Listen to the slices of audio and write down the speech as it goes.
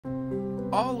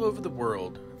All over the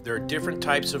world, there are different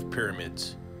types of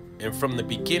pyramids, and from the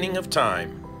beginning of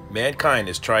time, mankind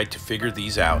has tried to figure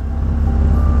these out.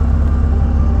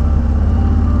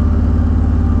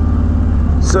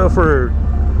 So for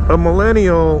a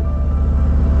millennial,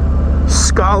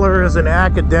 scholars and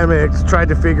academics tried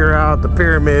to figure out the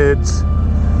pyramids.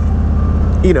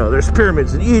 You know, there's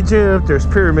pyramids in Egypt, there's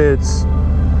pyramids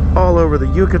all over the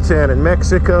Yucatan in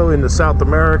Mexico, into South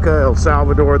America, El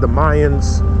Salvador, the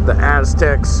Mayans, the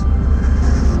Aztecs.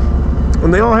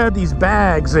 And they all had these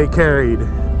bags they carried.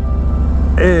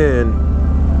 And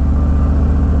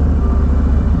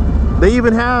they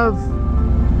even have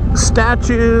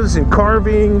statues and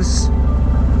carvings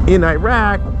in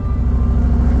Iraq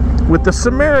with the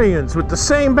Sumerians with the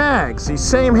same bags, these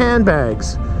same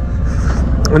handbags.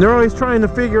 And they're always trying to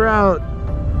figure out,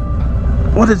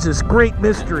 what is this great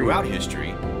mystery? Throughout history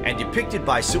and depicted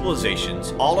by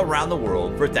civilizations all around the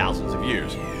world for thousands of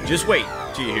years. Just wait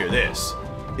till you hear this.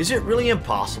 Is it really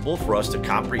impossible for us to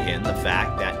comprehend the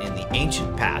fact that in the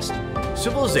ancient past,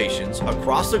 civilizations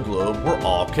across the globe were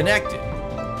all connected?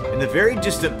 In the very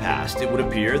distant past, it would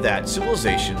appear that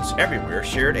civilizations everywhere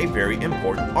shared a very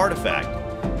important artifact.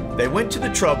 They went to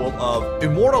the trouble of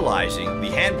immortalizing the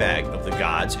handbag of the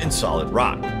gods in solid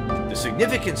rock. The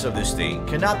significance of this thing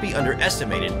cannot be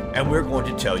underestimated, and we're going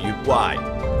to tell you why.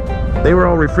 They were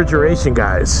all refrigeration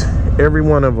guys, every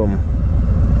one of them.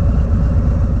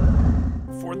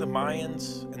 For the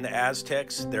Mayans and the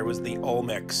Aztecs, there was the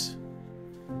Olmecs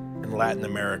in Latin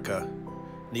America.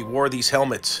 And he wore these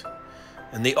helmets.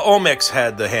 And the Olmecs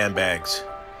had the handbags.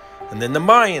 And then the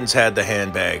Mayans had the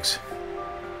handbags.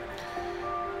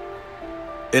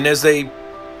 And as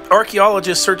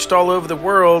archaeologists searched all over the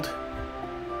world,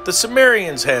 the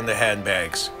Sumerians had the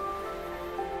handbags.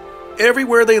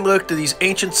 Everywhere they looked at these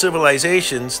ancient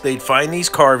civilizations, they'd find these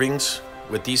carvings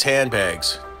with these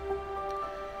handbags.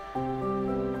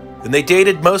 And they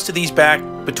dated most of these back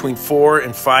between 4,000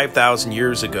 and 5,000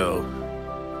 years ago.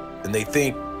 And they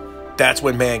think that's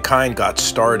when mankind got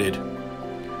started.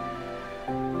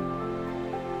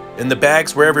 And the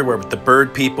bags were everywhere with the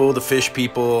bird people, the fish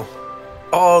people,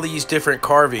 all these different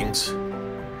carvings.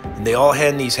 And they all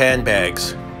had these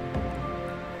handbags.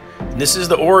 And this is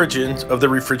the origins of the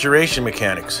refrigeration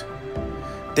mechanics.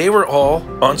 They were all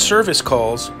on service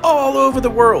calls all over the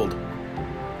world.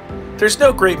 There's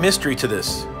no great mystery to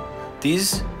this.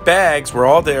 These bags were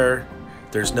all there.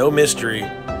 There's no mystery.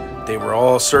 They were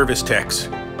all service techs.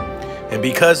 And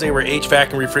because they were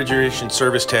HVAC and refrigeration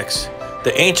service techs,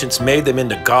 the ancients made them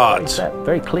into gods.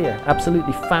 Very clear,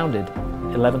 absolutely founded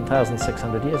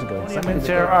 11,600 years ago. Exactly.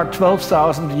 There are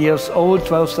 12,000 years old,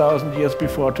 12,000 years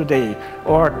before today,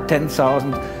 or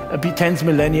 10th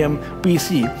millennium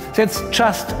BC. That's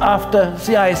just after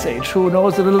the Ice Age. Who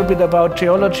knows a little bit about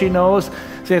geology knows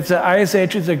that the Ice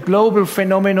Age is a global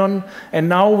phenomenon, and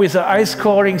now with the ice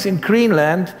corings in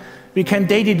Greenland, we can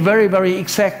date it very, very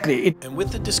exactly. And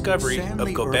with the discovery of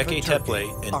Göbekli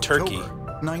Tepe in Turkey,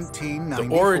 the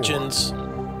origins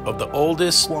of the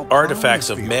oldest artifacts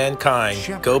of mankind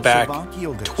go back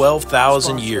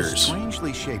 12,000 years.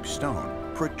 Strangely shaped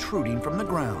stone protruding from the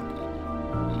ground.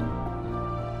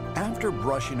 After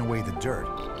brushing away the dirt,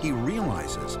 he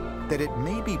realizes that it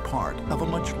may be part of a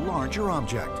much larger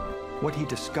object. What he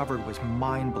discovered was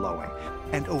mind-blowing.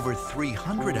 And over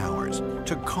 300 hours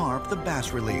to carve the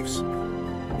bas-reliefs.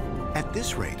 At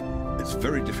this rate, it's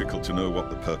very difficult to know what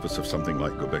the purpose of something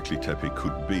like Göbekli Tepe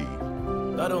could be.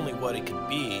 Not only what it could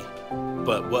be,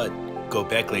 but what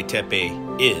Göbekli Tepe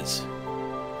is.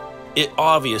 It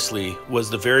obviously was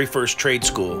the very first trade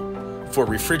school for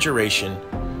refrigeration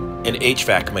and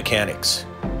HVAC mechanics.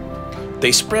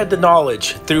 They spread the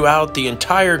knowledge throughout the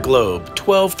entire globe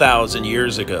 12,000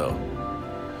 years ago.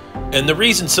 And the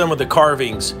reason some of the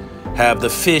carvings have the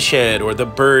fish head or the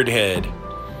bird head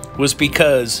was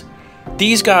because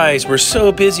these guys were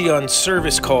so busy on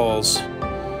service calls.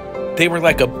 They were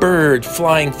like a bird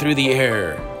flying through the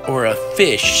air or a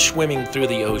fish swimming through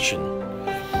the ocean.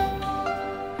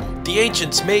 The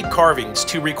ancients made carvings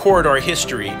to record our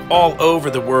history all over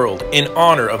the world in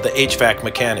honor of the HVAC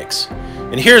mechanics.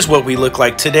 And here's what we look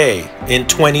like today in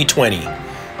 2020.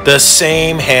 The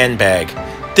same handbag.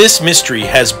 This mystery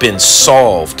has been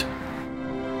solved.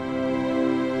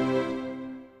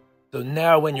 So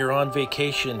now when you're on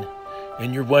vacation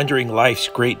and you're wondering life's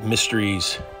great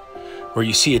mysteries, or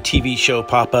you see a TV show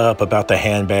pop up about the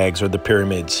handbags or the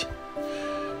pyramids,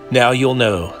 now you'll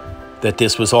know that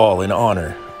this was all in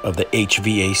honor of the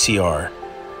HVACR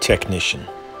technician.